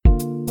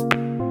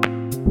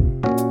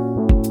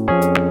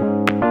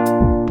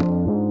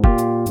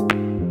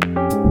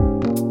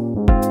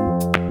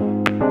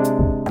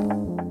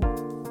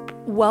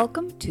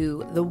Welcome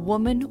to the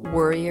Woman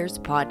Warriors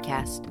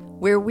podcast,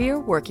 where we're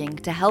working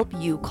to help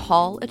you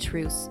call a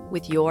truce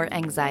with your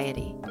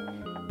anxiety.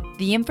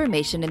 The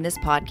information in this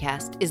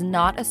podcast is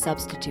not a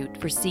substitute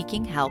for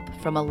seeking help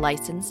from a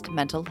licensed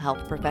mental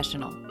health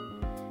professional.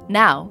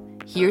 Now,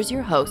 here's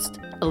your host,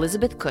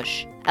 Elizabeth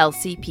Cush,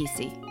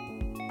 LCPC.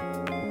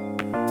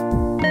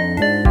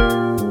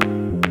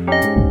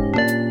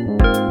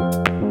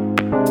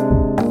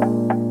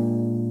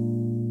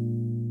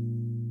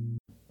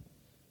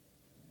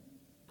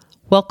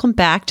 Welcome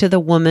back to the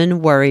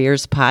Woman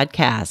Warriors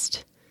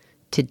podcast.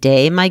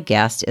 Today, my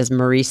guest is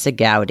Marisa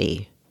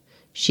Gowdy.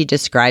 She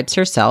describes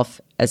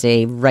herself as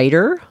a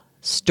writer,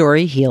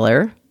 story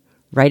healer,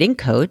 writing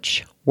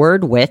coach,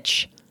 word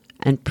witch,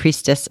 and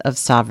priestess of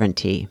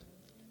sovereignty.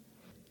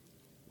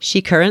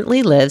 She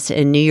currently lives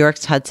in New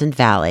York's Hudson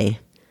Valley,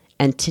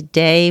 and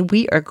today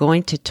we are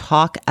going to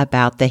talk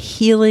about the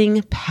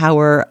healing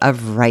power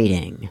of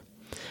writing.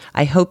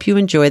 I hope you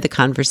enjoy the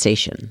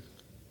conversation.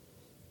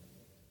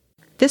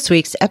 This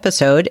week's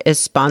episode is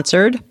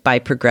sponsored by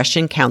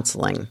Progression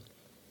Counseling,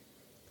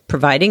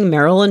 providing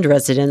Maryland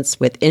residents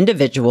with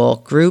individual,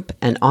 group,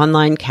 and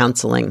online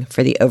counseling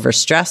for the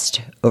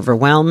overstressed,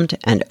 overwhelmed,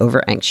 and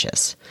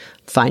overanxious.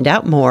 Find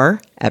out more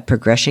at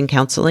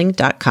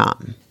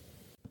progressioncounseling.com.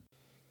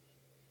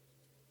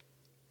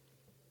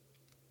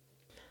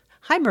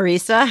 Hi,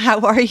 Marisa. How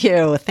are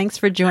you? Thanks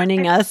for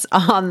joining us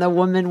on the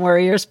Woman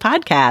Warriors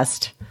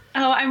podcast.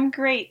 Oh, I'm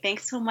great.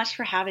 Thanks so much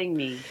for having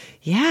me.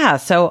 Yeah,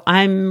 so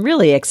I'm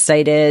really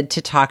excited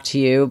to talk to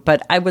you,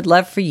 but I would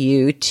love for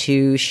you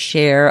to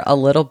share a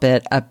little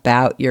bit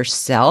about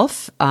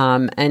yourself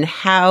and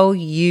how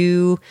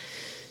you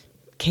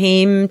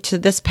came to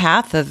this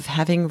path of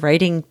having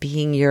writing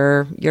being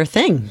your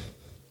thing.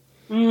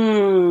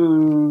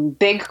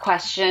 Big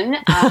question.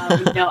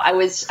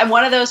 I'm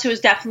one of those who was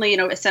definitely,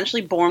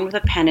 essentially born with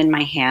a pen in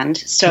my hand.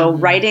 So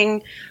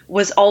writing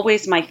was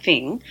always my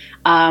thing.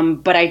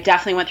 But I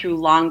definitely went through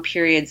long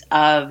periods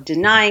of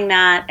denying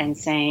that and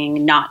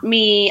saying, not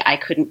me, I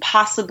couldn't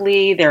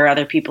possibly. There are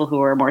other people who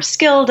are more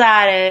skilled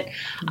at it.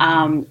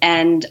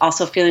 And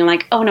also feeling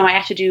like, oh no, I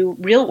have to do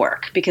real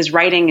work because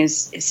writing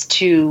it's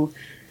too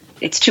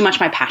much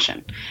my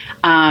passion.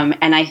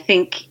 And I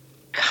think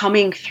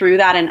coming through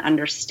that and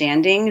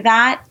understanding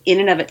that in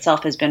and of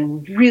itself has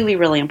been really,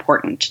 really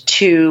important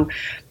to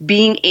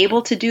being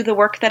able to do the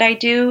work that I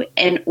do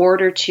in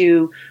order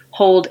to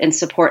hold and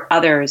support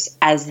others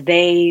as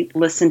they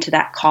listen to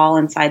that call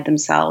inside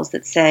themselves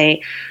that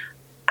say,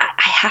 I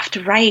have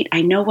to write.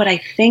 I know what I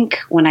think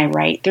when I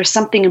write. There's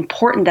something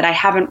important that I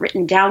haven't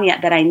written down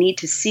yet that I need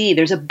to see.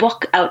 There's a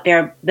book out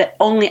there that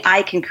only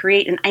I can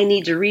create and I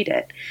need to read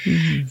it.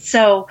 Mm-hmm.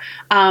 So,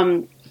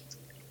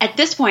 at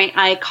this point,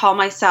 I call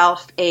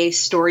myself a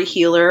story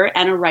healer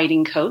and a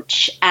writing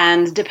coach.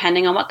 And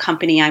depending on what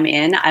company I'm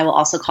in, I will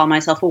also call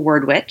myself a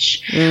word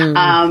witch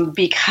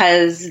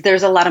because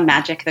there's a lot of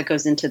magic that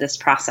goes into this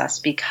process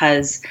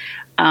because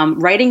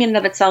writing in and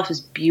of itself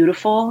is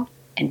beautiful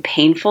and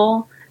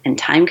painful and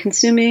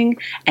time-consuming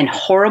and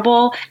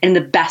horrible and the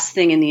best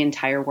thing in the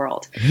entire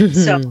world.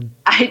 So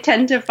I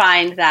tend to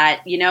find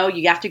that,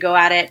 you have to go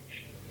at it,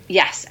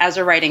 yes, as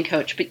a writing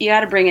coach, but you got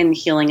to bring in the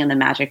healing and the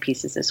magic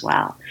pieces as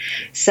well.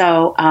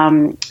 So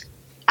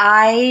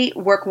I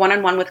work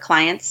one-on-one with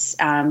clients,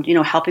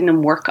 helping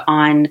them work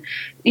on,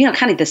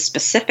 kind of the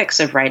specifics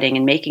of writing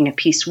and making a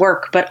piece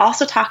work, but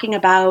also talking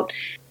about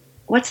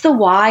what's the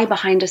why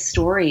behind a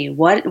story?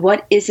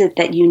 What is it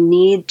that you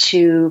need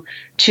to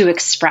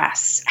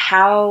express?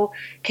 How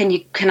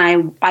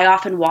I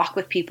often walk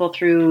with people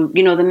through,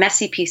 the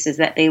messy pieces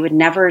that they would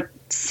never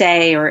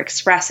say or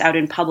express out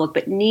in public,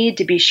 but need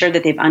to be sure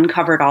that they've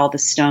uncovered all the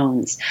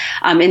stones.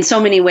 In so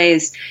many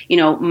ways,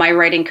 my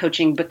writing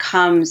coaching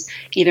becomes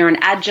either an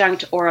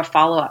adjunct or a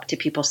follow-up to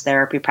people's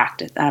therapy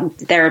practice,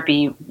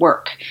 therapy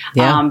work.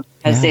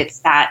 Because it's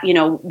that,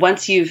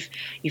 once you've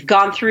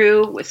gone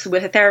through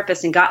with a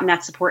therapist and gotten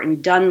that support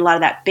and done a lot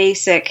of that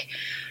basic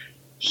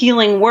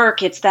healing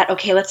work, it's that,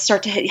 okay, let's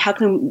start to, how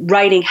can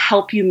writing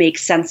help you make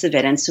sense of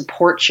it and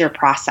support your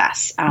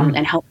process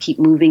and help keep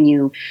moving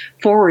you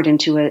forward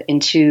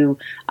into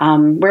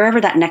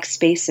wherever that next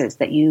space is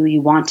that you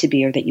want to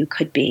be or that you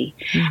could be.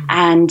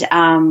 And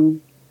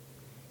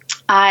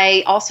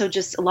I also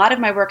a lot of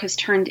my work has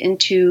turned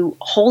into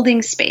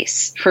holding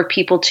space for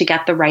people to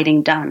get the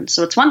writing done.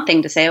 So it's one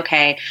thing to say,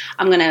 okay,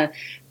 I'm going to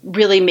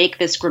really make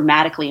this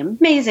grammatically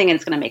amazing and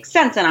it's going to make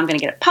sense and I'm going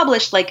to get it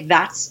published. Like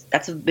that's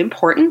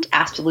important.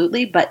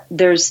 Absolutely. But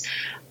there's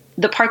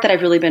the part that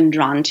I've really been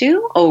drawn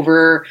to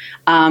over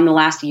the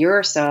last year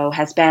or so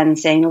has been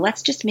saying,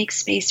 let's just make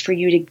space for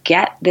you to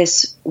get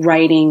this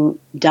writing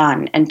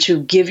done and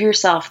to give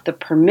yourself the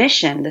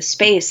permission, the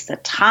space, the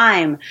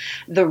time,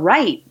 the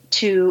right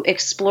to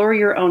explore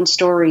your own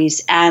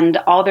stories and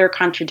all their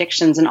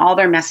contradictions and all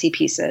their messy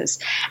pieces.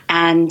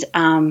 And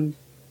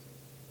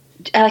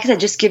like I said,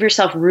 just give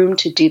yourself room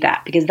to do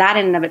that because that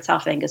in and of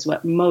itself, I think, is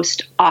what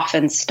most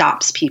often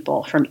stops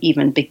people from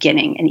even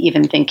beginning and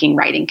even thinking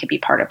writing could be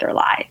part of their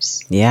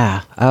lives.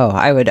 Yeah. Oh,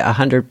 I would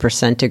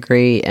 100%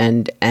 agree.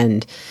 And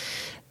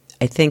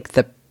I think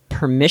the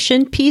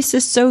permission piece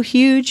is so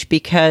huge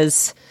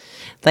because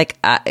like,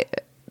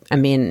 I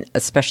mean,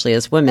 especially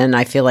as women,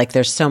 I feel like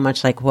there's so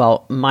much like,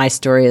 well, my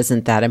story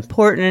isn't that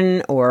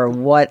important, or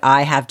what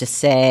I have to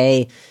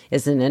say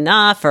isn't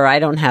enough, or I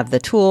don't have the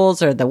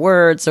tools or the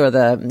words or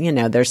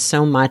there's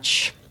so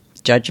much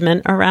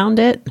judgment around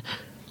it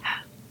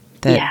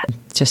that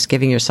just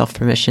giving yourself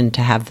permission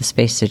to have the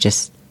space to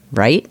just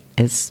write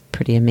is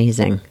pretty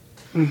amazing.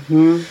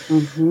 Mm-hmm,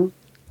 mm-hmm.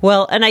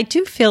 Well, and I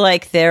do feel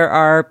like there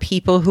are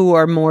people who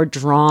are more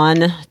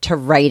drawn to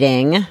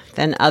writing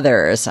than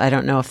others. I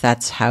don't know if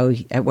that's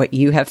what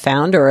you have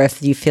found, or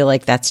if you feel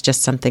like that's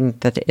just something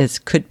that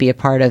could be a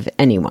part of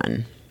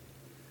anyone.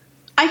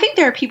 I think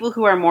there are people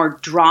who are more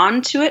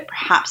drawn to it,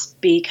 perhaps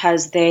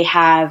because they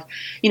have,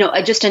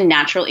 just a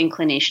natural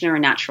inclination or a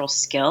natural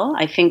skill.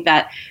 I think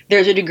that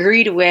there's a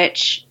degree to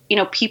which,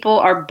 people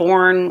are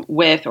born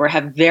with or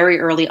have very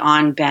early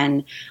on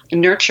been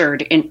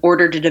nurtured in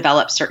order to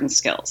develop certain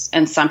skills.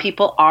 And some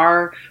people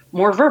are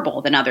more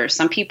verbal than others.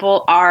 Some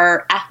people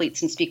are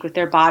athletes and speak with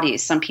their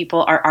bodies. Some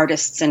people are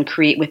artists and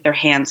create with their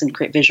hands and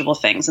create visual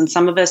things. And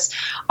some of us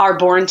are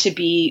born to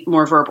be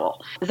more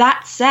verbal.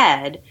 That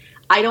said,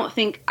 I don't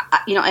think,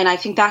 and I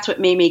think that's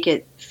what may make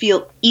it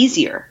feel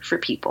easier for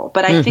people.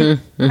 But I think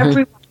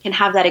everyone can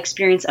have that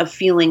experience of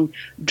feeling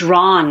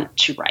drawn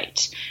to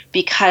write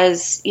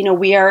because,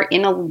 we are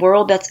in a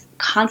world that's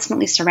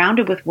constantly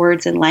surrounded with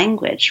words and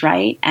language,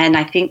 right? And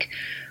I think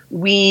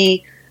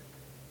we,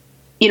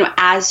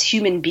 as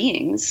human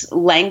beings,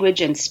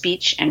 language and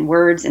speech and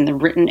words in the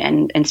written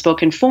and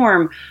spoken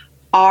form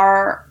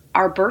are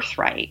our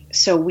birthright.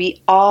 So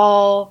we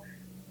all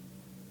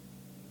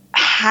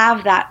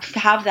have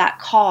that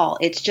call.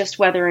 It's just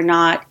whether or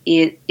not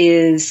it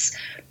is,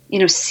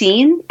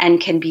 seen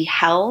and can be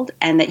held,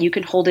 and that you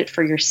can hold it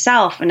for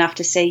yourself enough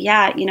to say,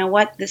 yeah, you know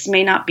what, this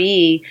may not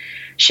be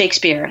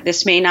Shakespeare.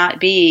 This may not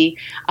be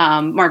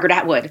Margaret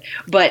Atwood,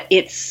 but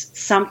it's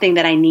something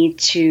that I need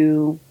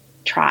to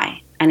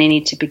try and I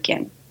need to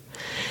begin.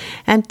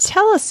 And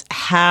tell us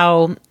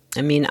how,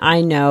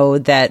 I know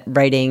that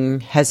writing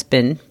has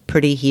been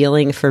pretty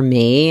healing for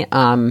me.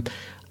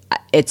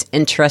 It's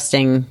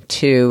interesting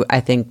too,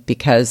 I think,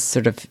 because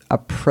sort of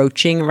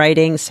approaching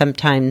writing,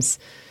 sometimes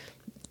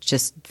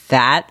just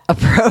that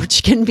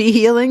approach can be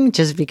healing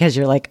just because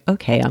you're like,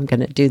 okay, I'm going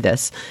to do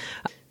this.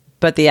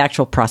 But the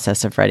actual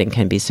process of writing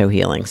can be so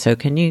healing. So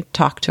can you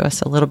talk to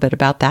us a little bit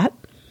about that?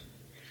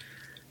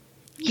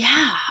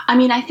 Yeah.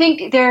 I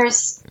think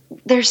there's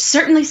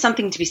certainly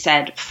something to be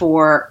said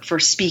for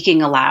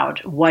speaking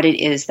aloud what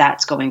it is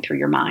that's going through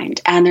your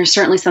mind. And there's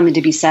certainly something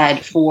to be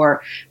said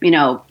for,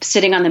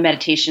 sitting on the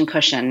meditation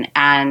cushion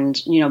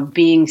and,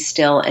 being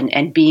still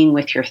and being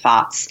with your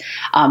thoughts,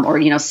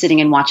 or, sitting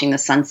and watching the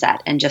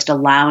sunset and just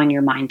allowing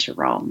your mind to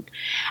roam.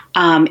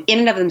 In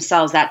and of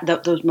themselves,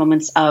 those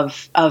moments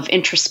of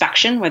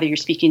introspection, whether you're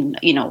speaking,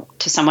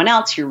 to someone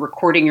else, you're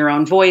recording your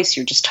own voice,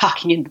 you're just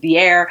talking into the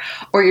air,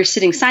 or you're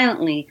sitting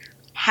silently,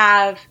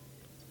 have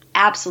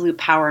absolute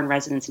power and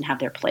resonance and have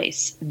their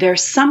place.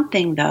 There's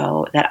something,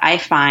 though, that I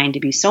find to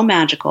be so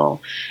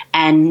magical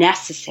and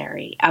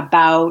necessary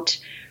about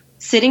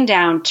sitting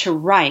down to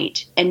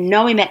write and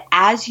knowing that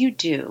as you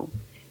do,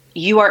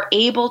 you are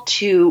able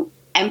to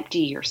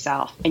empty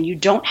yourself and you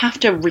don't have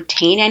to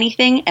retain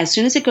anything. As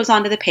soon as it goes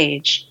onto the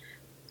page,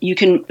 you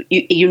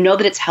know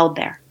that it's held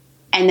there.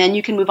 And then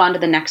you can move on to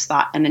the next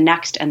thought and the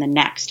next and the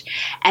next.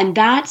 And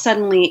that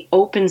suddenly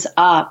opens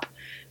up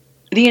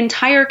the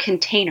entire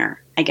container,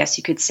 I guess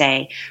you could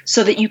say,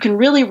 so that you can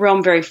really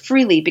roam very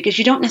freely because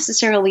you don't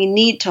necessarily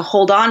need to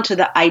hold on to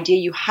the idea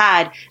you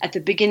had at the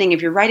beginning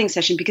of your writing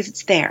session because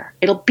it's there.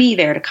 It'll be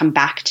there to come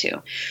back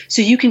to.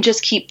 So you can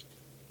just keep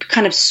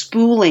kind of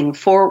spooling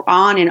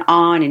on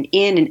and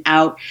in and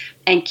out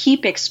and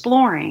keep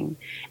exploring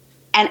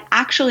and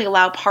actually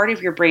allow part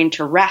of your brain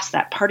to rest,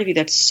 that part of you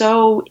that's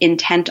so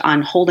intent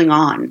on holding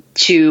on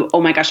to,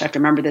 oh my gosh, I have to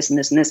remember this and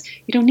this and this.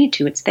 You don't need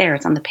to. It's there.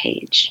 It's on the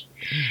page.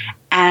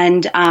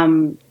 And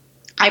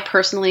I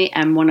personally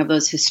am one of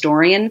those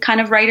historian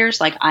kind of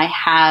writers. Like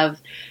I've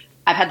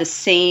had the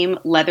same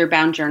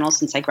leather-bound journal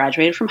since I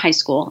graduated from high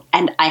school,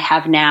 and I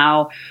have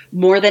now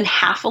more than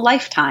half a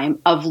lifetime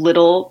of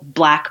little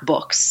black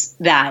books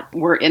that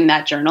were in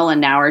that journal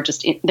and now are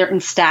they're in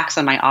stacks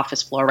on my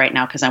office floor right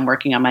now because I'm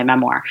working on my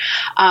memoir.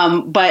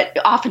 But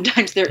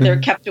oftentimes they're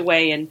kept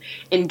away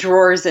in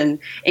drawers and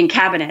in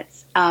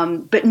cabinets.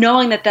 But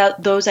knowing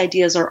that those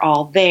ideas are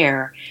all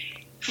there,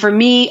 for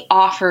me,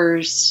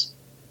 offers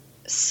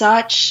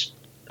such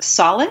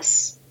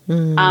solace.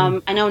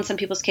 I know in some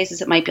people's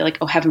cases it might be like,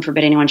 oh, heaven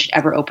forbid anyone should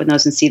ever open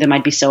those and see them.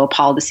 I'd be so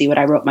appalled to see what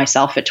I wrote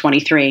myself at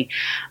 23.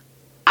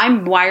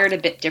 I'm wired a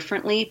bit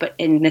differently, but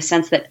in the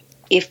sense that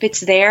if it's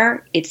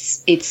there,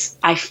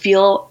 I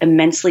feel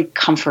immensely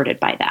comforted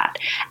by that.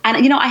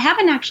 And, I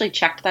haven't actually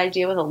checked the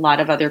idea with a lot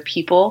of other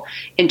people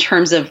in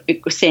terms of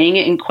saying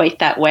it in quite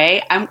that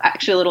way. I'm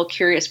actually a little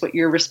curious what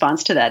your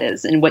response to that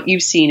is and what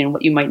you've seen and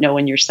what you might know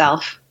in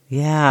yourself.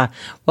 Yeah.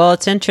 Well,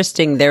 it's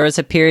interesting. There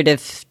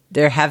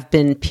have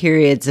been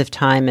periods of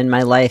time in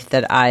my life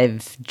that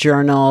I've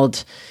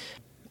journaled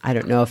I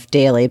don't know if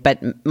daily,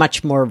 but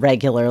much more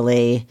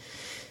regularly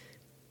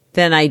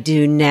than I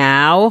do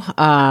now.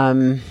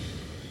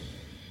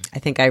 I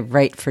think I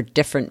write for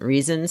different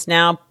reasons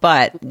now,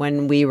 but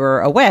when we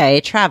were away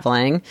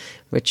traveling,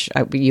 which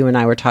you and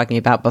I were talking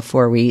about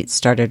before we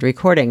started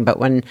recording, but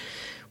when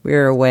we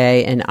were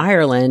away in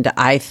Ireland,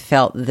 I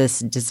felt this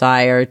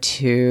desire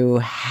to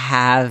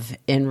have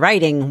in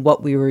writing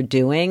what we were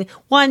doing.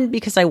 One,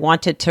 because I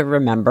wanted to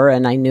remember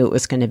and I knew it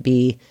was going to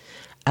be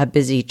a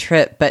busy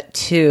trip, but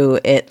two,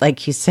 it,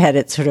 like you said,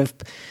 it sort of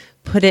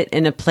put it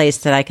in a place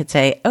that I could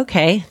say,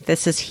 okay,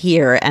 this is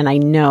here, and I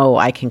know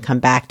I can come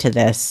back to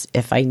this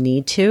if I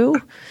need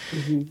to.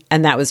 Mm-hmm.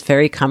 And that was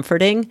very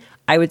comforting.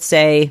 I would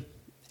say,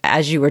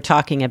 as you were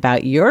talking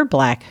about your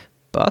Black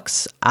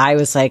books, I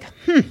was like,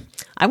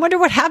 I wonder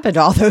what happened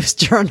to all those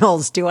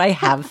journals. Do I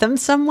have them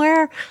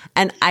somewhere?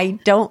 And I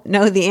don't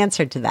know the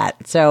answer to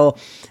that. So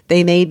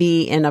they may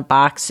be in a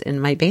box in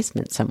my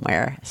basement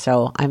somewhere.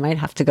 So I might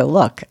have to go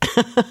look.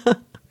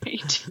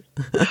 Right.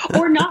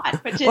 Or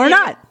not. But or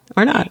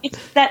not.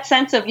 It's that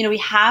sense of, we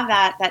have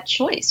that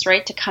choice,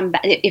 right? To come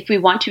back. If we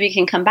want to, we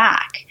can come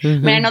back.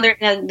 Mm-hmm. I mean, I know there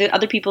are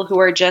other people who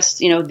are just,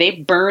 they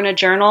burn a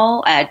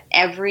journal at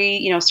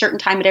every, certain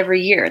time at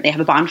every year. They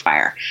have a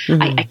bonfire.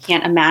 Mm-hmm. I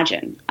can't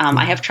imagine.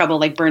 I have trouble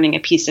like burning a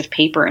piece of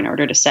paper in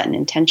order to set an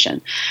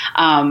intention.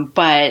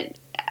 But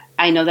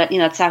I know that,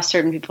 that's how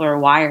certain people are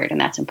wired, and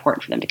that's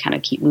important for them to kind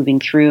of keep moving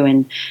through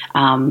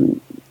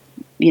and,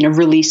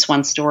 release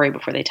one story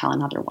before they tell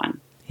another one.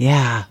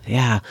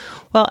 Yeah.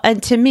 Well,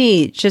 and to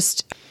me,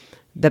 just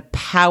the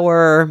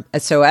power,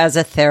 so as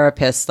a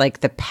therapist,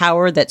 like the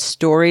power that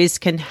stories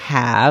can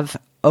have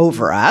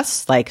over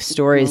us, like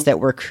stories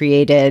that were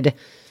created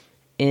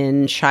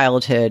in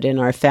childhood, in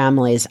our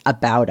families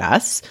about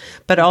us,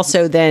 but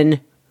also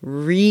then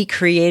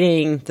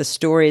recreating the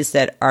stories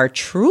that are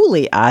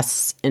truly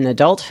us in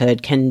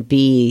adulthood can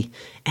be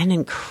an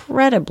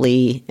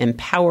incredibly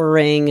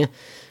empowering,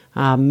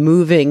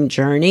 moving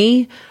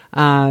journey.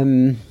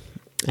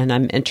 And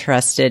I'm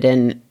interested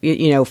in,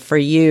 for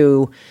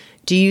you,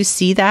 do you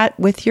see that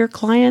with your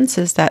clients?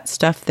 Is that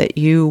stuff that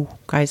you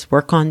guys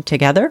work on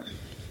together?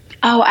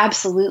 Oh,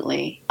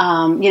 absolutely.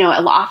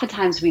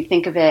 Oftentimes we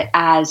think of it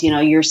as,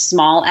 your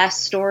small s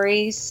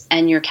stories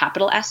and your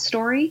capital S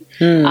story.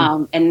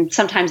 And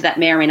sometimes that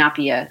may or may not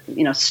be a,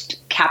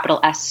 capital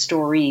S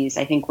stories.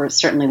 I think we're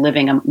certainly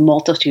living a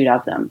multitude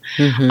of them.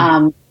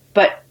 Mm-hmm.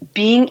 But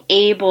being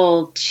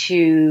able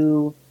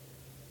to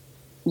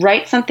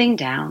write something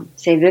down,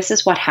 say, this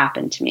is what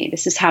happened to me.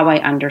 This is how I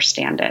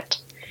understand it.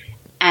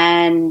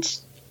 And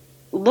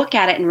look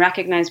at it and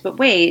recognize, but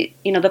wait,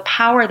 the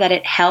power that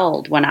it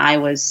held when I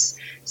was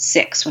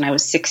 6, when I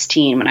was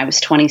 16, when I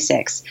was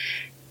 26,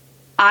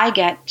 I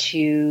get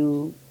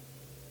to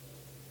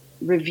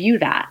review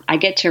that. I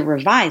get to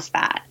revise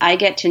that. I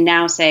get to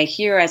now say,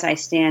 here as I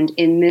stand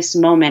in this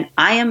moment,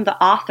 I am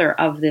the author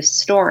of this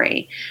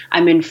story.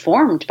 I'm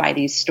informed by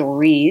these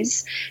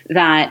stories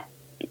that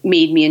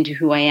made me into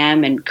who I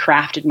am and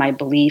crafted my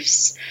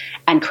beliefs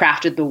and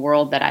crafted the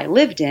world that I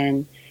lived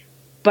in.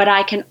 But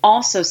I can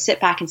also sit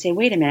back and say,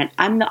 wait a minute,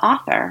 I'm the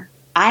author.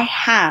 I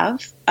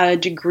have a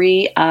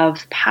degree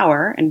of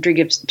power and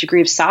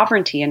degree of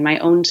sovereignty in my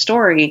own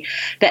story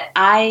that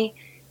I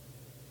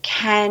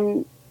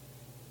can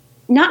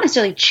not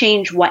necessarily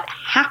change what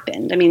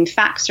happened. I mean,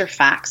 facts are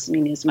facts. I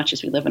mean, as much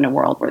as we live in a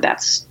world where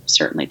that's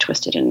certainly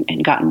twisted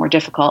and gotten more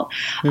difficult.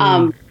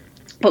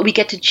 But we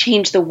get to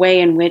change the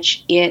way in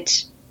which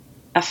it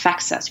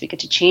affects us. We get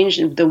to change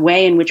the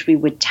way in which we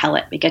would tell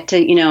it. We get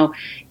to,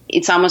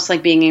 it's almost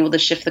like being able to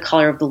shift the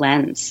color of the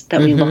lens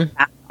that we look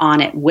back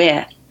on it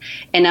with,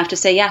 enough to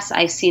say, yes,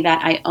 I see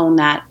that, I own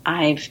that,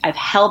 I've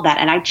held that,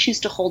 and I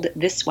choose to hold it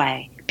this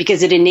way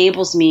because it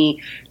enables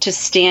me to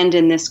stand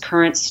in this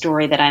current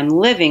story that I'm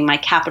living, my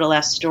capital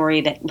S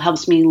story that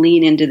helps me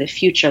lean into the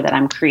future that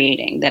I'm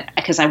creating. That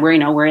because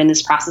we're in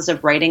this process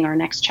of writing our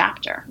next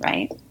chapter,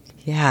 right?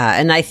 Yeah,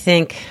 and I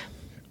think,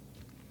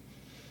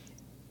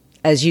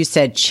 as you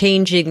said,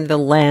 changing the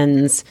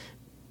lens,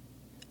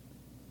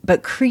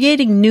 but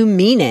creating new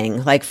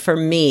meaning. Like for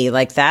me,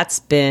 like that's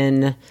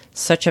been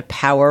such a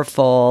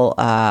powerful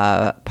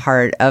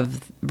part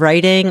of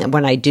writing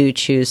when I do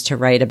choose to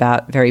write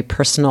about very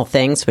personal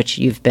things, which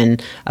you've been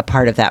a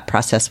part of that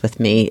process with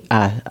me,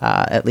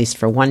 at least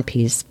for one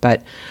piece.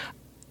 But,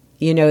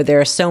 there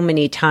are so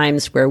many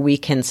times where we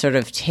can sort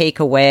of take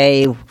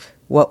away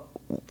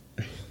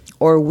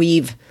or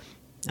we've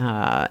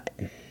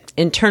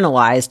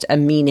internalized a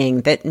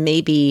meaning that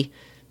maybe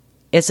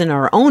isn't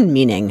our own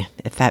meaning,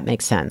 if that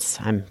makes sense.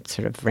 I'm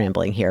sort of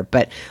rambling here,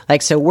 but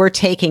so we're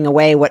taking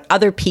away what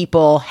other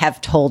people have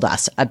told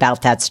us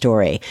about that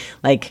story.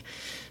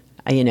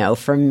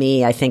 For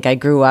me, I think I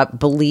grew up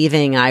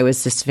believing I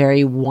was this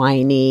very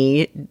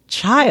whiny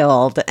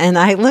child, and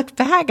I look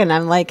back and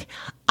I'm like,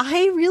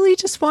 I really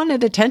just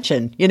wanted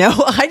attention.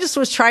 I just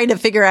was trying to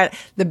figure out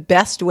the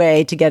best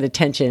way to get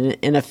attention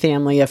in a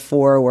family of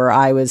 4 where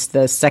I was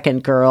the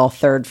second girl,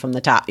 third from the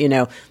top,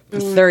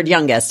 third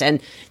youngest.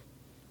 And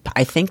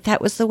I think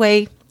that was the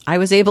way I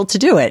was able to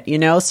do it,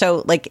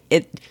 So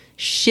it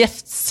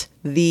shifts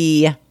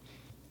the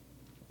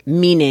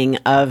meaning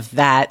of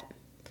that,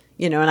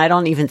 and I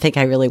don't even think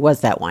I really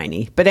was that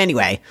whiny. But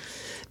anyway,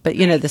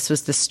 this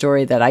was the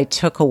story that I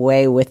took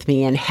away with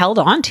me and held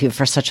on to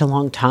for such a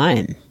long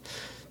time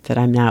that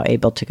I'm now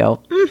able to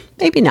go,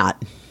 maybe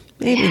not,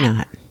 maybe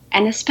not.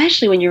 And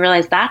especially when you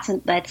realize that's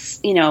an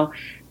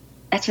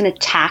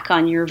attack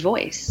on your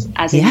voice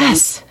as a young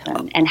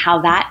person, and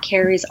how that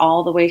carries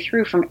all the way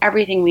through from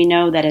everything we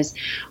know that as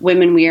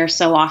women we are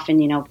so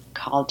often,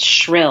 called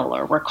shrill,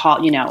 or we're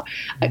called,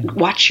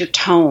 watch your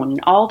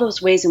tone, all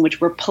those ways in which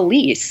we're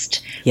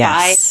policed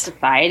by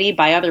society,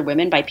 by other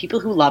women, by people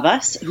who love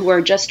us, who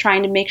are just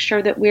trying to make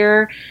sure that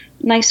we're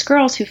nice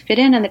girls who fit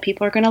in and that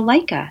people are going to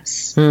like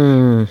us.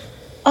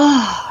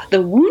 Oh,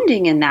 the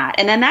wounding in that.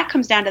 And then that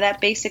comes down to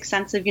that basic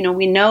sense of,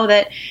 we know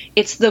that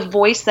it's the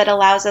voice that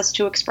allows us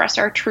to express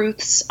our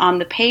truths on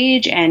the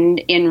page and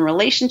in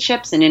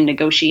relationships and in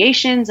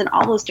negotiations and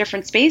all those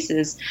different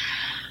spaces.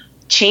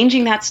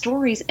 Changing that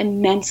story is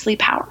immensely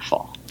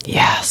powerful.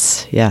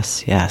 Yes,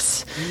 yes,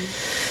 yes.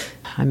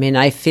 I mean,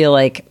 I feel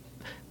like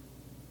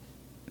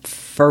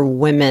for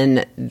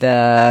women,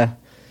 the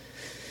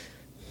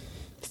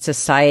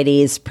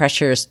society's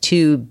pressures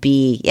to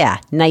be,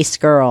 nice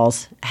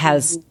girls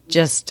has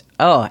just,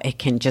 it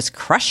can just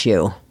crush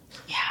you.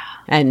 Yeah.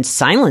 And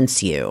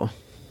silence you.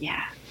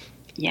 Yeah.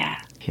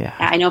 Yeah. Yeah.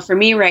 I know for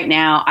me right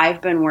now,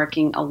 I've been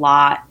working a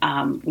lot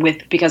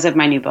because of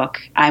my new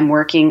book. I'm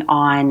working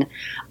on,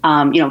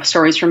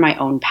 stories from my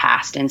own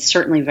past, and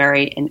certainly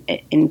very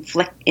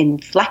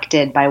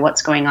inflected by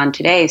what's going on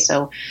today.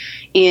 So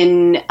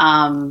in,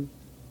 I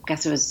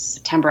guess it was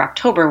September,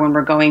 October, when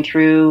we're going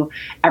through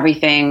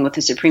everything with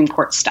the Supreme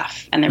Court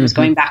stuff. And there was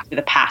going back to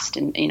the past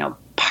and,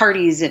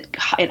 parties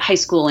at high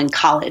school and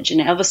college.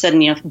 And all of a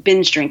sudden,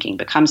 binge drinking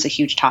becomes a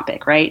huge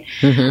topic, right?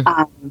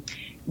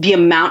 The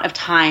amount of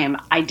time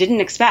I didn't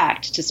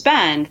expect to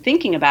spend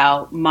thinking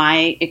about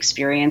my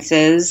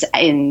experiences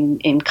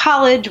in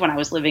college, when I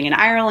was living in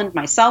Ireland,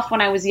 myself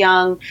when I was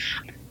young,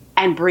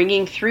 and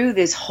bringing through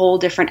this whole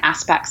different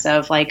aspects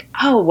of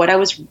what I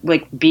was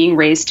being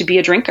raised to be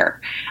a drinker,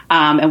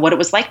 and what it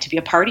was like to be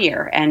a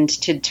partier and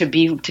to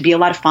be a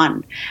lot of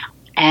fun,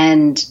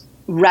 and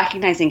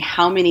recognizing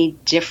how many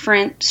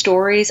different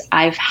stories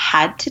I've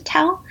had to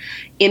tell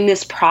in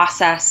this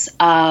process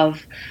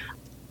of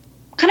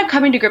kind of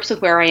coming to grips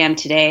with where I am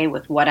today,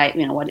 with what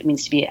what it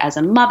means to be as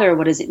a mother,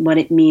 what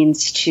it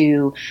means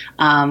to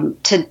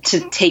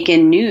take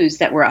in news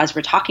that as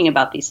we're talking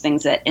about these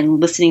things, and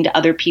listening to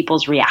other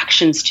people's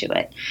reactions to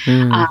it.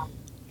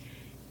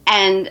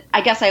 And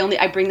I guess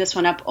I bring this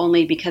one up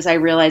only because I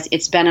realize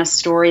it's been a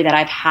story that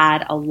I've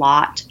had a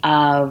lot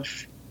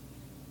of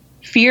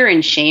fear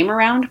and shame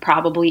around,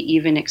 probably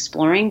even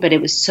exploring, but it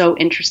was so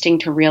interesting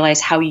to realize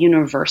how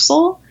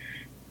universal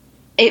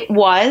it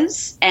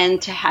was,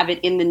 and to have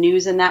it in the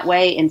news in that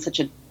way, in such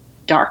a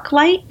dark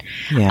light.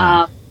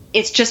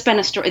 It's just been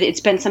a story. It's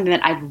been something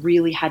that I've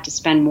really had to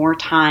spend more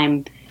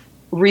time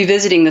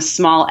revisiting the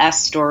small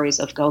S stories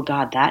of, oh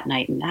God, that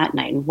night,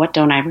 and what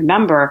don't I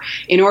remember,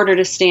 in order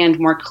to stand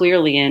more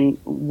clearly in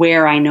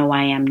where I know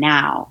I am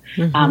now,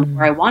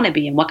 where I want to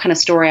be, and what kind of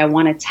story I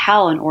want to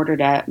tell in order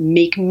to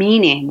make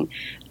meaning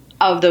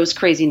of those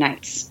crazy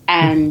nights,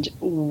 and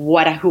who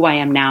I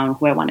am now and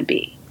who I want to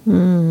be.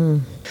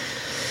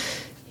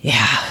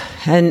 Yeah.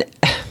 And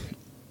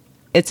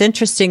it's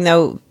interesting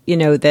though,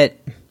 that,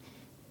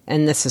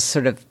 and this is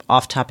sort of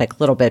off topic a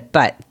little bit,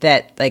 but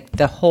that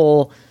the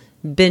whole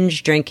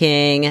binge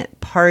drinking,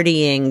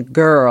 partying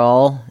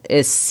girl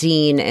is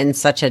seen in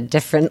such a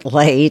different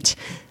light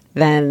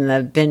than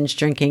the binge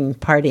drinking,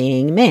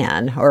 partying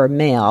man or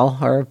male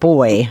or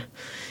boy,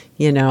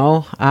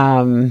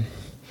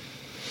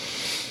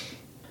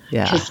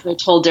 Because we're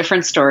told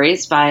different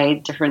stories by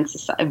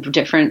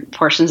different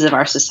portions of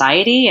our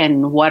society,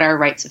 and what our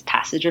rites of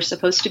passage are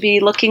supposed to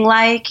be looking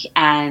like,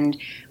 and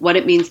what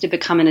it means to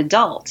become an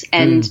adult.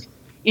 And,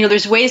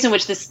 there's ways in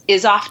which this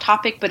is off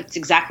topic, but it's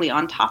exactly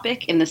on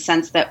topic, in the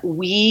sense that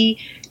we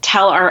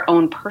tell our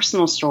own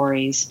personal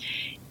stories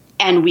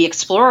and we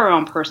explore our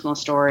own personal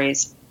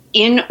stories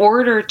in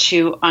order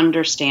to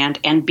understand,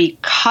 and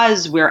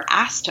because we're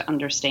asked to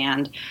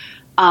understand,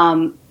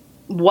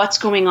 what's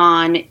going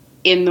on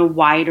in the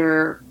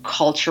wider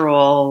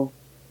cultural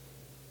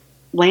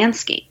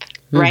landscape,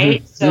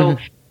 right? So,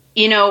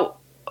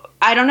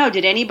 I don't know,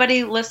 did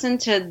anybody listen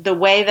to the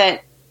way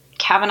that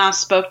Kavanaugh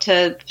spoke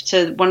to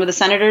one of the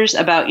senators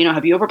about,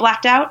 have you ever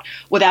blacked out,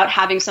 without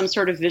having some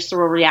sort of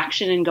visceral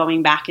reaction and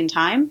going back in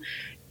time?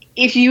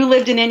 If you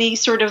lived in any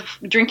sort of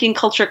drinking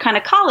culture kind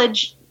of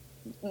college,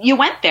 you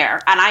went there.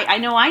 And I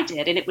know I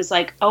did. And it was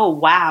like, oh,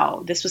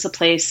 wow, this was a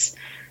place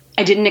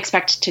I didn't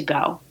expect to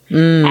go.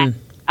 And,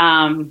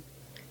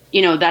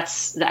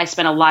 I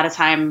spent a lot of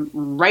time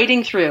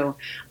writing through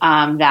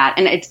that.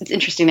 And it's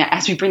interesting that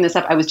as we bring this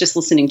up, I was just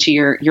listening to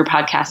your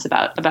podcast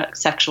about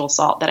sexual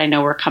assault that I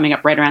know we're coming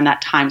up right around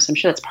that time. So I'm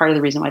sure that's part of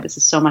the reason why this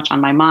is so much on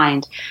my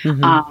mind.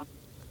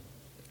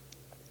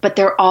 But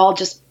they're all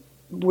just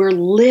we're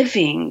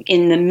living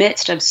in the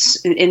midst of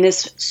in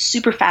this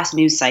super fast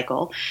news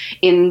cycle,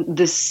 in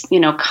this,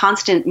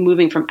 constant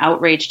moving from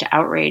outrage to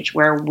outrage,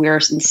 where we're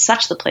in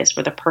such the place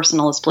where the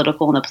personal is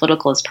political and the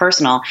political is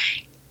personal.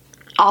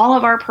 All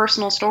of our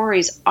personal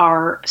stories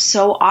are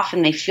so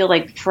often, they feel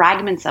like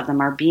fragments of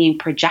them are being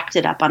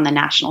projected up on the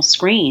national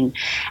screen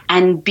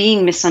and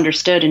being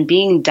misunderstood and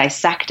being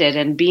dissected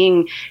and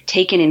being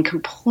taken in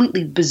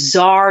completely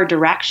bizarre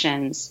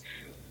directions.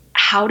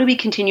 How do we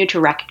continue to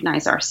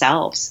recognize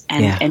ourselves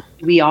and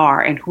who we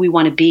are and who we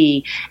want to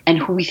be and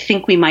who we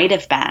think we might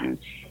have been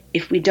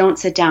if we don't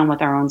sit down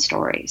with our own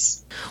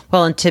stories?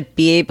 Well, and to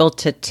be able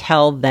to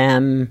tell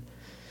them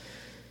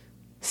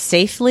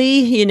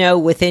safely,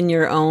 within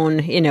your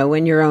own,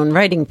 in your own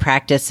writing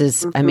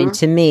practices. I mean,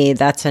 to me,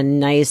 that's a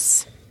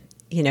nice,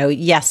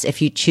 yes,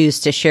 if you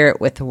choose to share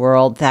it with the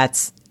world,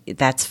 that's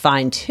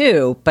fine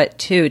too. But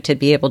to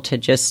be able to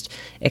just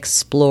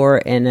explore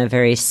in a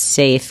very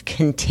safe,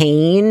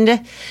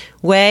 contained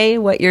way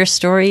what your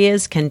story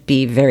is can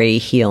be very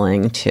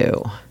healing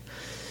too.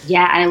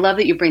 Yeah, and I love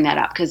that you bring that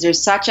up, because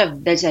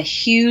there's a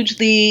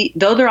hugely,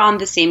 though they're on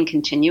the same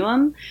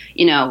continuum,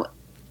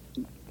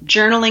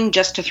 journaling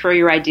just to throw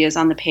your ideas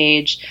on the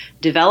page,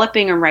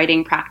 developing a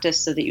writing practice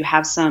so that you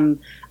have some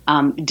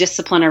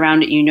discipline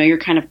around it. You're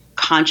kind of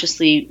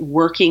consciously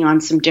working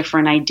on some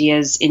different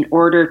ideas in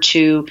order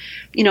to,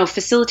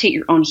 facilitate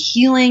your own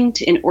healing,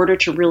 in order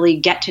to really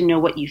get to know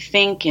what you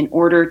think, in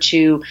order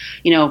to,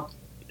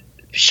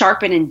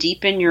 sharpen and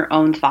deepen your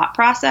own thought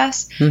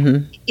process,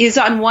 is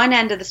on one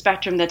end of the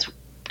spectrum that's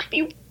could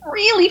be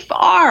really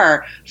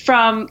far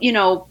from,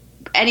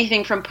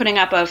 anything from putting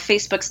up a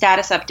Facebook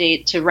status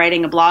update to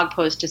writing a blog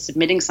post to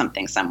submitting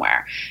something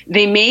somewhere.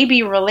 They may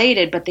be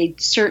related, but they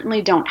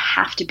certainly don't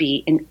have to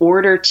be in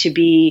order to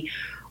be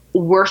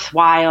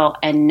worthwhile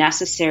and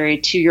necessary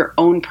to your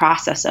own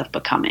process of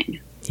becoming.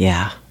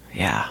 Yeah.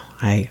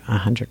 I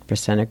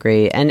 100%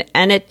 agree.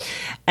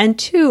 And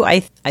two,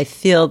 I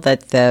feel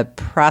that the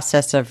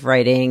process of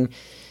writing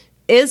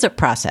is a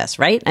process,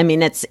 right? I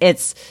mean,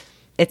 it's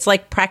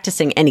like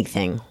practicing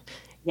anything.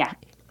 Yeah.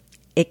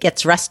 It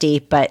gets rusty,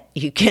 but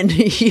you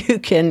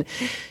can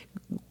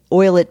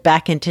oil it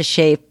back into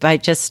shape by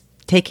just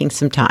taking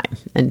some time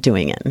and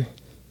doing it.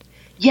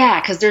 Yeah,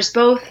 because there's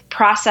both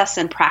process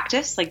and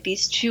practice. Like,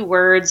 these two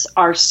words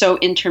are so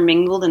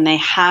intermingled, and they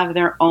have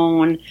their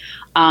own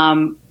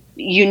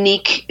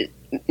unique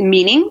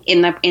meaning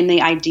in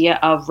the idea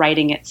of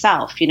writing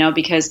itself,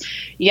 because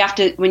you have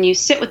to, when you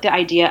sit with the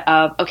idea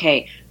of,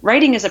 okay,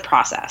 writing is a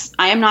process.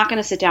 I am not going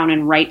to sit down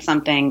and write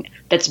something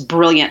that's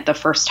brilliant the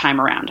first time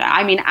around.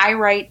 I mean, I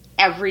write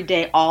every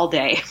day, all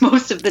day,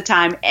 most of the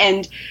time.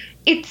 And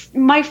it's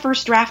my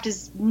first draft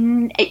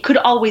it could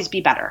always be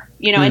better,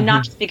 and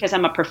not just because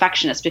I'm a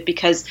perfectionist, but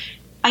because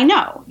I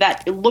know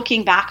that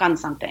looking back on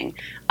something,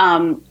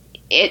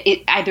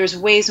 there's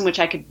ways in which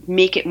I could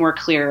make it more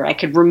clear. I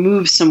could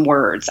remove some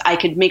words. I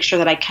could make sure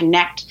that I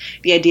connect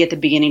the idea at the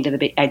beginning to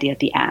the idea at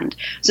the end.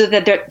 So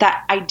that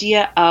that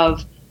idea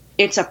of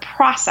it's a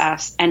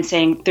process, and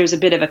saying there's a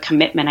bit of a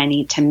commitment I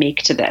need to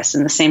make to this,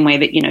 in the same way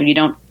that, you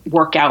don't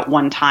work out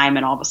one time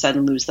and all of a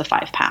sudden lose the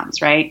 5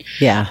 pounds, right?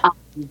 Yeah.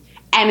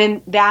 And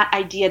in that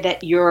idea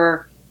that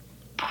your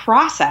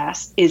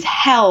process is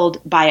held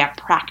by a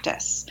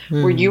practice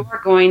where you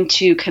are going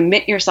to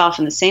commit yourself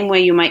in the same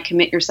way you might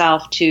commit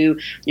yourself to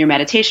your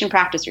meditation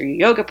practice or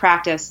your yoga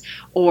practice,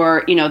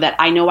 or, that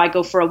I know I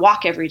go for a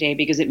walk every day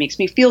because it makes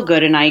me feel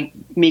good and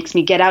makes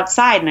me get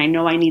outside, and I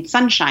know I need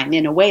sunshine.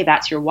 In a way,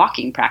 that's your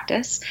walking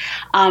practice.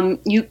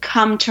 You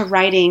come to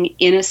writing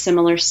in a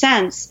similar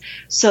sense,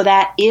 so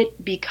that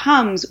it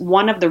becomes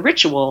one of the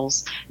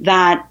rituals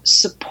that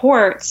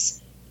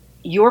supports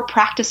your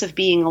practice of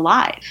being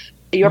alive,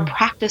 your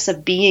practice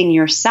of being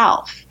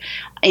yourself,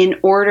 in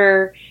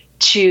order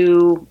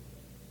to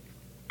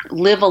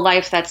live a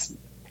life that's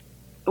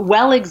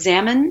well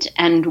examined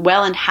and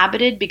well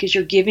inhabited, because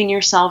you're giving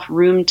yourself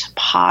room to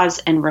pause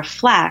and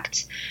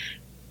reflect.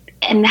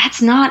 And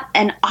that's not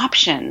an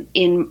option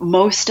in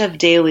most of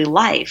daily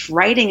life.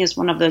 Writing is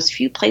one of those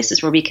few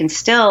places where we can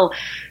still,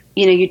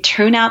 you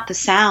tune out the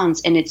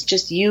sounds, and it's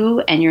just you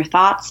and your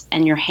thoughts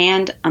and your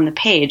hand on the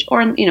page,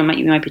 or, you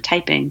might be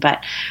typing,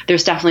 but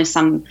there's definitely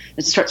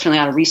there's certainly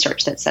a lot of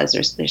research that says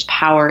there's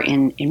power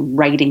in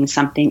writing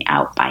something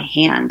out by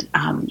hand,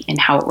 and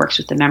how it works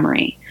with the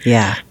memory.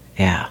 Yeah,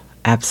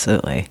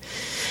 absolutely.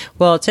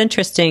 Well, it's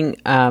interesting.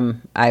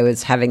 I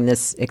was having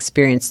this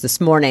experience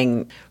this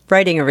morning,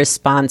 writing a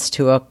response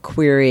to a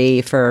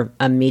query for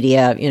a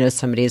media,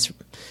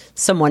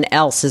 someone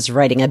else is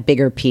writing a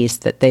bigger piece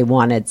that they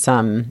wanted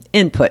some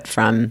input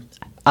from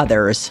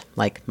others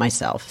like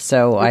myself.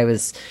 So I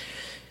was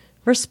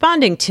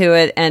responding to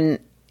it, and,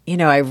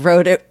 I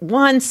wrote it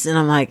once, and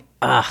I'm like,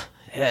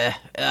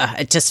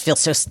 it just feels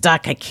so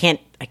stuck. I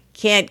can't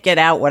get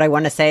out what I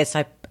want to say.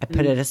 So I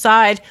put it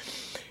aside,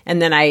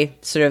 and then I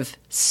sort of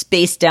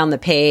spaced down the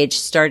page,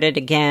 started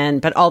again,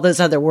 but all those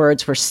other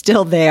words were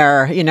still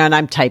there, and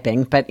I'm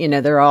typing, but,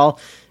 they're all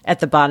at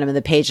the bottom of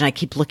the page, and I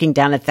keep looking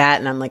down at that,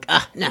 and I'm like,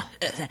 no.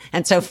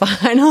 And so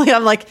finally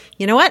I'm like,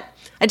 you know what?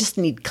 I just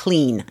need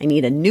clean. I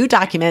need a new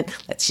document.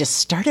 Let's just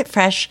start it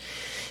fresh.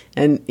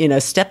 And,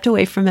 stepped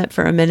away from it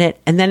for a minute,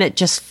 and then it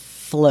just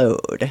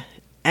flowed.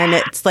 And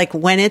it's like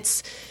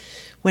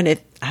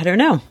I don't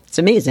know, it's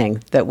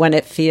amazing that when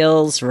it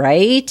feels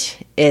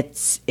right,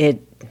 you're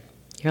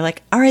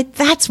like, all right,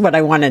 that's what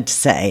I wanted to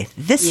say.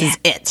 This is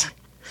it.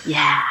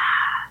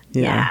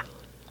 Yeah.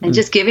 And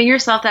just giving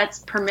yourself that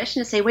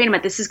permission to say, wait a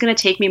minute, this is going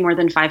to take me more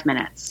than 5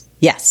 minutes.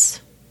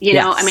 Yes.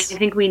 I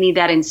think we need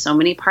that in so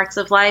many parts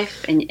of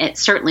life. And it,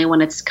 certainly when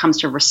it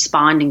comes to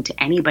responding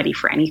to anybody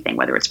for anything,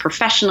 whether it's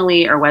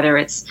professionally or whether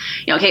it's,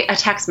 a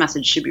text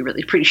message should be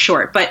really pretty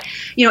short. But,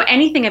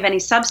 anything of any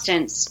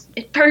substance,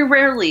 it very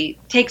rarely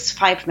takes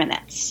 5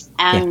 minutes.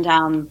 And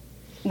I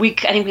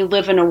think we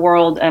live in a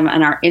world in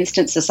our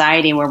instant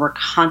society where we're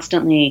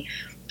constantly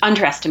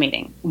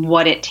underestimating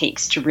what it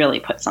takes to really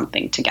put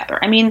something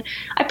together. I mean,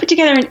 I put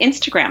together an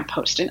Instagram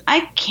post, and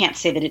I can't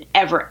say that it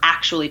ever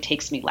actually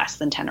takes me less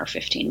than 10 or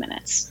 15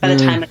 minutes. By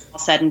the time it's all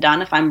said and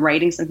done, if I'm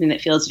writing something that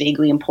feels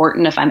vaguely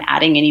important, if I'm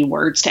adding any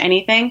words to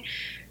anything,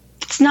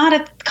 it's not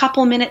a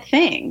couple minute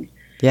thing.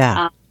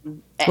 Yeah.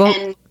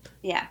 I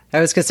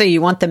was going to say, you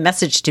want the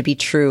message to be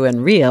true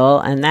and real,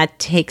 and that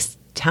takes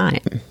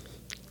time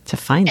to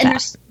find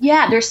that.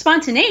 There's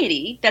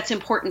spontaneity that's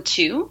important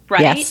too,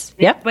 right? Yes.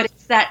 Yep. But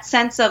it's that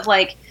sense of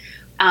like,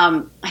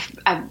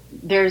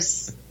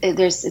 it's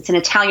an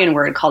Italian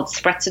word called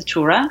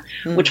sprezzatura,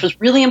 which was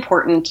really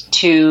important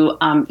to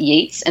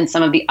Yeats and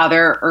some of the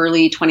other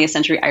early 20th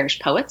century Irish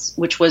poets,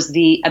 which was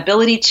the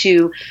ability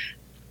to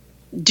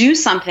do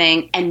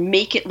something and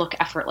make it look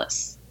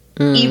effortless,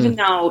 even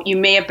though you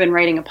may have been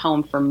writing a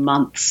poem for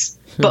months.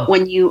 But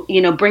when you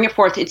bring it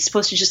forth, it's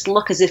supposed to just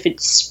look as if it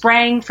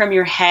sprang from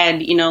your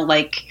head,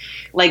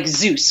 like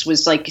Zeus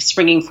was like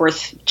springing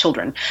forth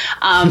children.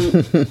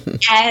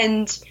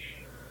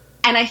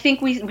 And I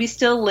think we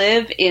still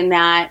live in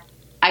that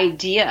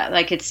idea,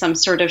 like it's some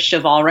sort of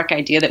chivalric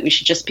idea that we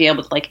should just be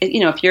able to, like,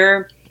 if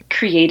you're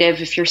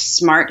creative, if you're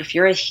smart, if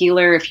you're a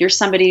healer, if you're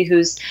somebody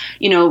who's,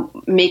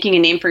 making a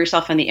name for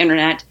yourself on the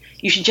internet,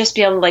 you should just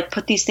be able to like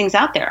put these things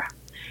out there.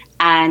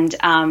 And,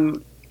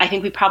 I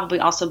think we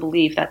probably also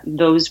believe that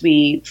those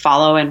we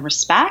follow and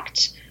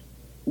respect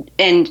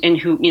and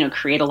who,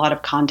 create a lot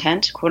of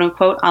content, quote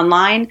unquote,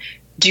 online,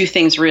 do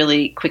things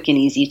really quick and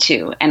easy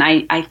too. And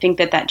I think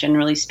that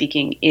generally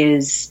speaking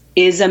is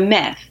a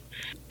myth.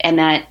 And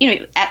that,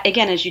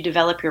 again, as you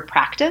develop your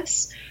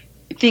practice,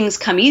 things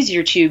come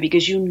easier to you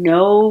because you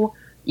know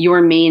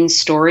your main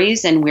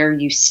stories and where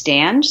you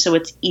stand. So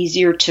it's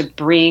easier to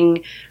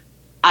bring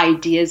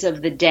ideas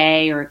of the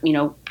day or,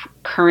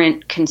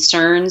 current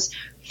concerns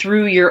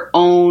through your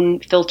own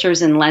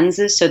filters and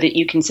lenses so that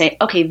you can say,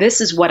 okay, this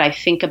is what I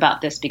think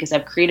about this because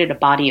I've created a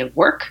body of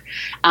work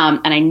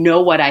and I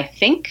know what I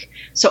think,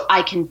 so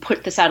I can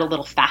put this out a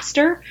little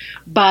faster.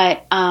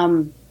 But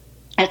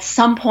at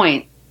some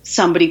point,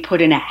 somebody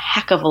put in a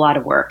heck of a lot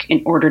of work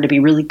in order to be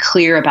really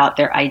clear about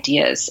their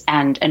ideas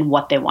and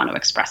what they want to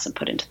express and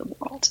put into the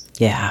world.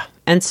 Yeah.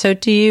 And so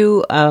do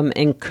you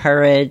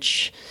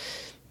encourage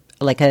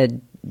like a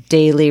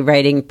daily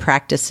writing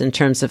practice in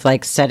terms of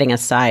like setting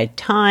aside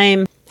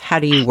time? How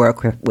do you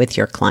work with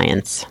your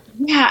clients?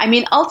 Yeah, I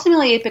mean,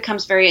 ultimately it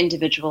becomes very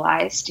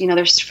individualized.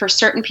 There's for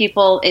certain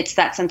people, it's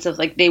that sense of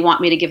like they want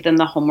me to give them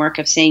the homework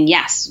of saying,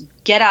 yes,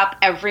 get up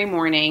every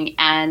morning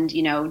and,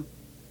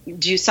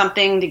 do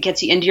something that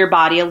gets you into your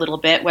body a little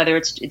bit, whether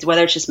it's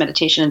just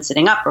meditation and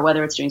sitting up or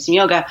whether it's doing some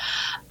yoga,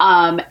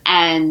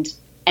 and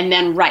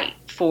then write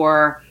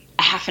for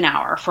a half an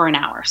hour, for an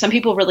hour. Some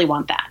people really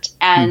want that.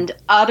 And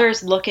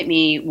others look at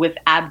me with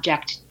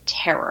abject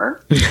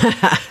terror.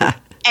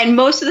 And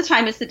most of the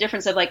time it's the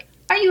difference of like,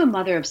 are you a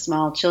mother of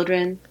small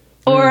children?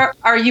 Or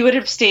are you at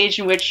a stage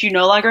in which you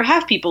no longer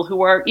have people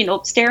who are,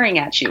 staring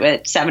at you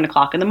at 7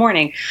 o'clock in the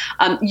morning?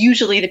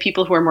 Usually the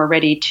people who are more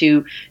ready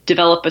to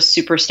develop a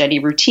super steady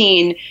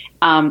routine,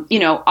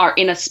 are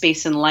in a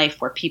space in life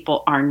where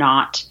people are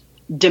not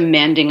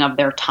demanding of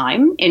their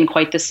time in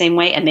quite the same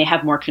way, and they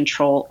have more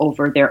control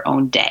over their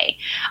own day.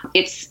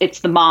 It's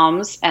the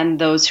moms and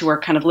those who are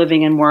kind of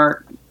living in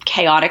more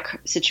chaotic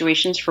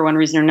situations for one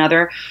reason or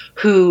another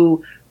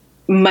who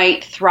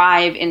might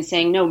thrive in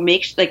saying, no,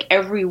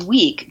 every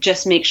week,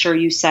 just make sure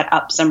you set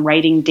up some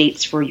writing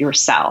dates for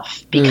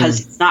yourself because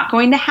it's not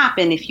going to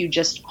happen if you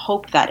just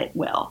hope that it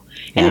will.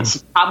 And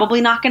it's probably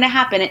not going to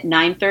happen at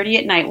 9:30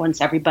 at night once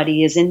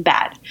everybody is in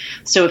bed.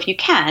 So if you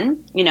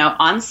can,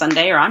 on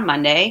Sunday or on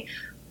Monday,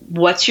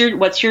 what are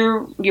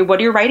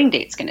your writing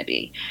dates going to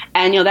be?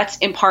 And, that's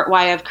in part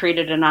why I've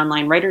created an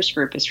online writers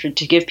group is to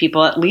give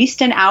people at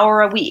least an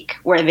hour a week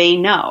where they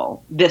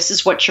know this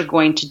is what you're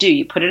going to do.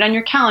 You put it on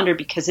your calendar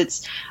because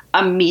it's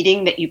a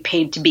meeting that you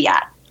paid to be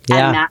at.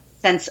 Yeah. And that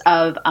sense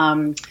of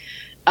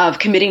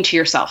committing to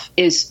yourself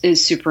is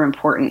super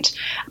important.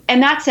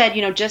 And that said,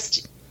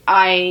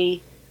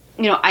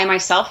 I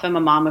myself am a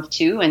mom of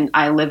two, and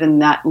I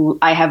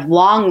have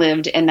long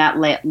lived in that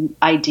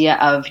idea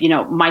of,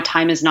 my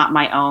time is not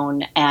my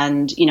own,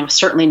 and,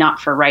 certainly not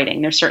for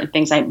writing. There's certain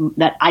things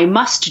that I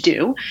must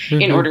do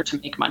in order to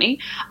make money,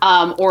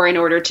 or in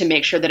order to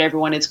make sure that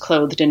everyone is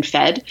clothed and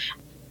fed.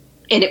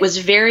 And it was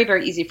very,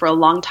 very easy for a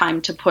long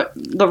time to put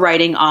the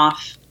writing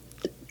off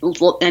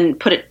and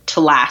put it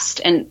to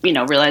last, and,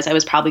 realize I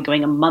was probably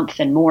going a month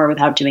and more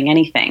without doing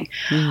anything.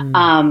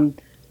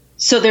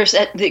 So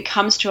it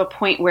comes to a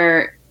point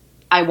where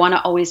I want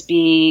to always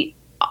be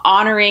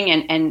honoring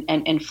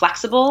and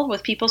flexible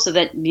with people, so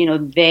that,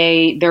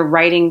 their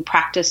writing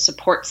practice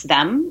supports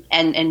them,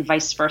 and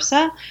vice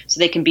versa, so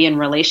they can be in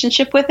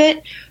relationship with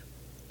it.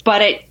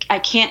 But I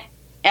can't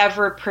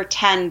ever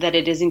pretend that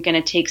it isn't going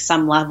to take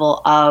some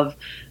level of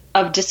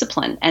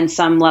discipline, and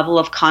some level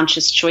of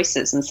conscious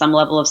choices, and some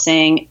level of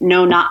saying,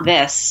 no, not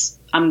this.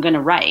 I'm going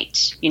to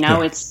write.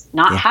 It's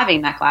not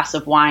having that glass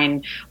of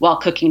wine while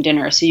cooking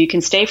dinner so you can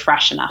stay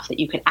fresh enough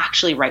that you can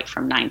actually write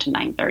from 9 to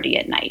 9:30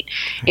 at night.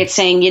 Right. It's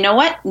saying, you know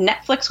what,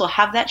 Netflix will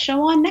have that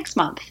show on next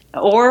month,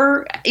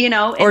 or,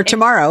 or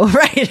tomorrow,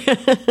 right?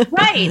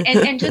 Right.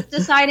 And just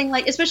deciding,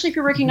 like, especially if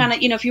you're working on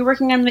it, if you're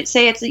working on,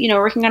 say it's,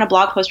 working on a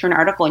blog post or an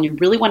article, and you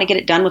really want to get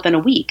it done within a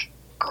week,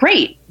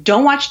 great.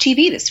 Don't watch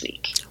TV this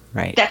week.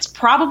 Right. That's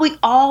probably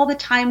all the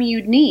time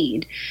you'd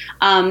need,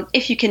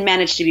 if you can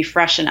manage to be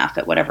fresh enough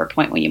at whatever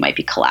point when you might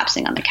be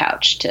collapsing on the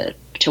couch to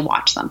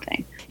watch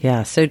something.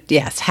 Yeah. So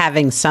yes,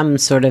 having some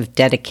sort of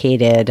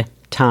dedicated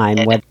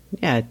time, whether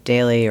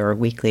daily or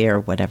weekly or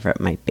whatever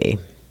it might be.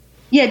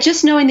 Yeah,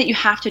 just knowing that you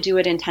have to do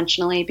it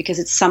intentionally, because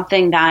it's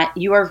something that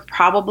you are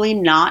probably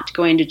not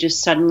going to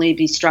just suddenly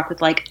be struck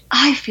with, like,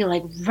 I feel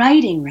like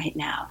writing right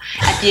now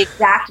at the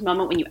exact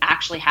moment when you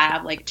actually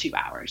have like 2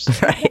 hours.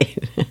 Right.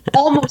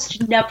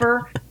 Almost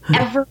never,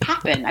 ever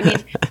happen. I mean,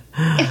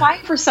 if I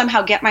ever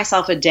somehow get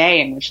myself a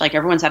day in which, like,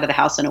 everyone's out of the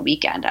house on a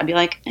weekend, I'd be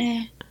like,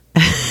 I'm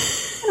going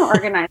to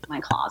organize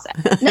my closet.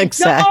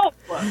 Exactly.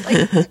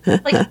 No,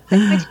 like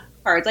my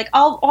cards. Like,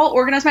 I'll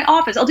organize my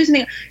office. I'll do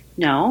something.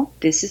 No,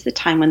 this is the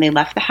time when they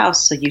left the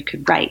house so you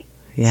could write.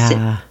 Yeah. Sit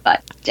your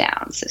butt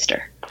down,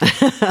 sister.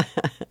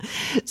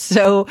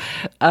 So,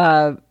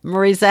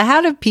 Marisa,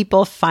 how do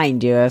people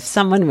find you? If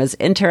someone was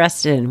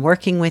interested in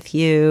working with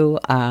you,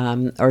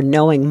 or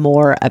knowing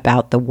more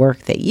about the work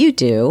that you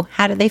do,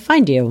 how do they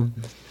find you?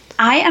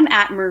 I am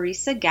at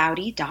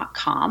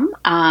marisagowdy.com,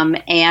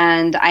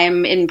 and I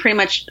am in pretty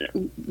much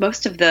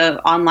most of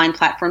the online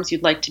platforms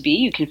you'd like to be.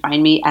 You can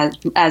find me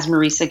as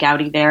Marisa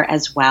Gowdy there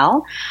as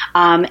well.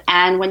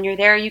 And when you're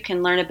there, you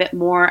can learn a bit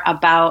more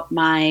about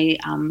my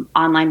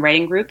online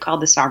writing group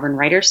called the Sovereign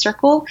Writers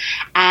Circle,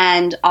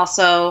 and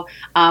also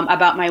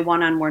about my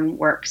one-on-one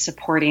work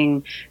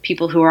supporting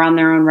people who are on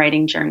their own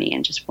writing journey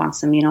and just want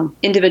some,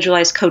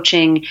 individualized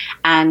coaching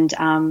and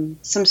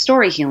some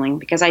story healing,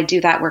 because I do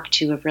that work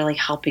too, of really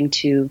helping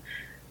to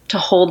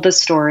hold the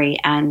story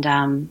and,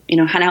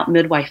 help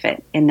midwife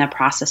it in the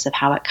process of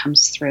how it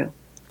comes through.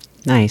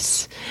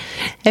 Nice.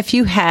 If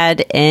you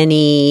had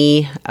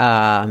any,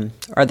 are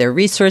there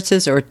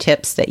resources or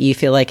tips that you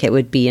feel like it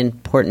would be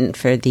important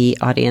for the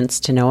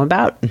audience to know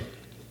about?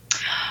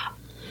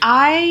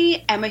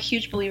 I am a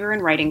huge believer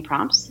in writing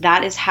prompts.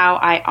 That is how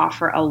I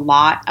offer a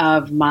lot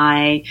of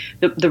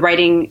the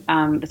writing.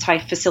 That's how I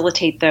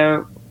facilitate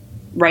the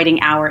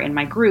writing hour in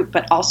my group,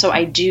 but also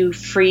I do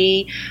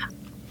free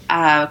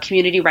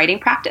community writing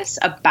practice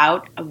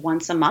about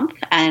once a month,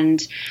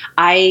 and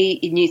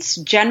it's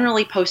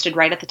generally posted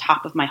right at the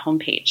top of my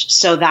homepage.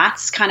 So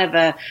that's kind of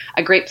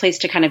a great place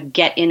to kind of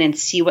get in and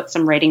see what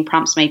some writing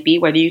prompts might be,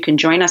 whether you can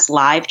join us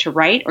live to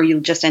write, or you'll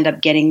just end up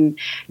getting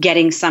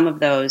some of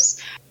those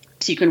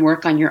so you can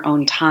work on your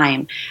own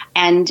time.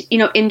 And,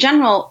 in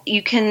general,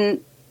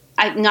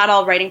 not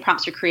all writing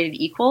prompts are created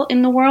equal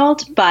in the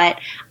world, but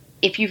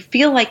if you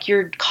feel like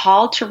you're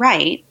called to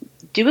write,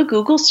 do a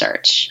Google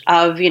search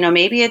of,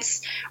 maybe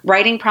it's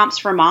writing prompts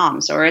for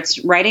moms, or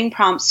it's writing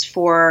prompts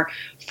for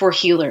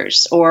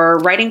healers, or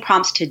writing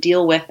prompts to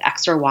deal with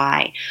X or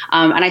Y.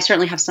 And I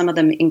certainly have some of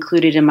them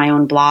included in my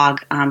own blog.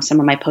 Some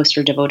of my posts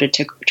are devoted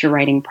to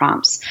writing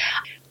prompts.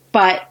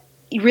 But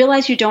you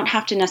realize you don't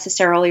have to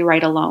necessarily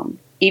write alone.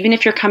 Even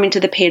if you're coming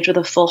to the page with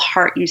a full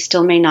heart, you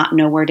still may not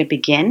know where to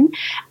begin.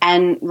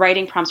 And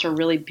writing prompts are a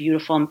really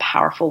beautiful and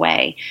powerful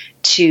way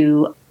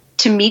to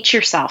meet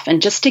yourself and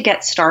just to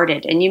get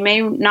started. And you may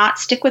not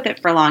stick with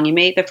it for long.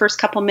 The first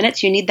couple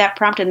minutes, you need that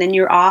prompt, and then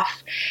you're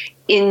off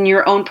in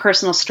your own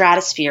personal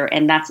stratosphere.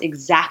 And that's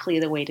exactly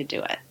the way to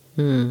do it.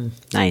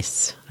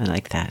 Nice. I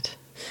like that.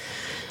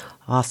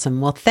 Awesome.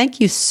 Well, thank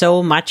you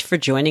so much for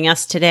joining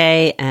us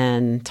today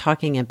and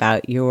talking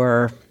about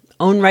your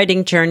own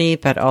writing journey,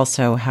 but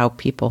also how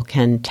people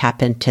can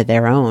tap into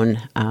their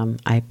own.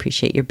 I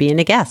appreciate your being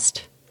a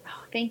guest.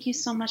 Oh, thank you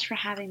so much for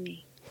having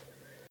me.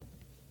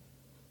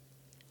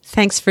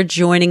 Thanks for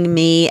joining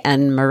me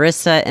and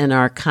Marisa in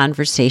our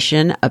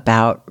conversation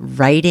about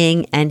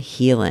writing and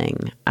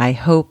healing. I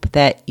hope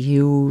that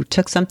you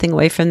took something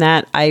away from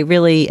that. I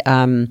really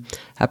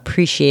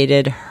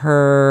appreciated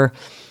her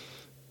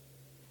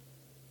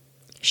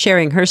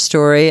sharing her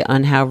story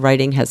on how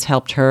writing has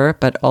helped her,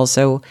 but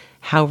also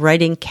how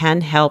writing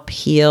can help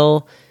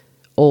heal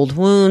old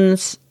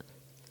wounds,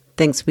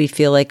 things we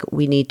feel like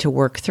we need to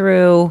work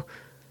through,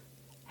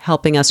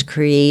 helping us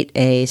create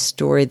a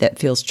story that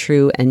feels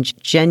true and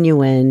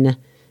genuine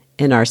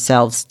in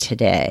ourselves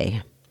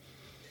today.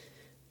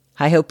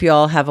 I hope you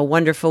all have a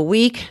wonderful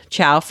week.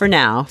 Ciao for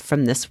now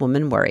from This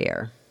Woman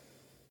Worrier.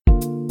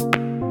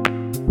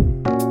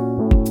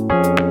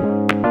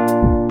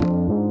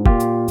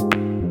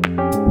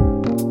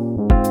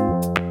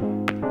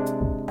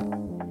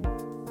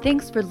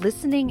 Thanks for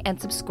listening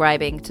and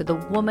subscribing to the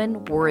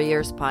Woman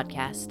Worriers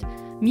podcast.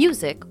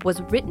 Music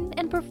was written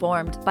and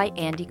performed by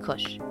Andy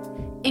Cush.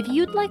 If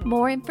you'd like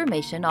more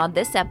information on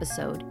this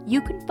episode,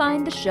 you can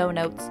find the show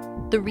notes,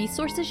 the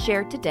resources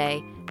shared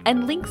today,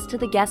 and links to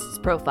the guests'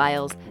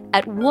 profiles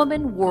at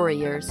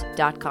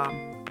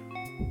womanworriers.com.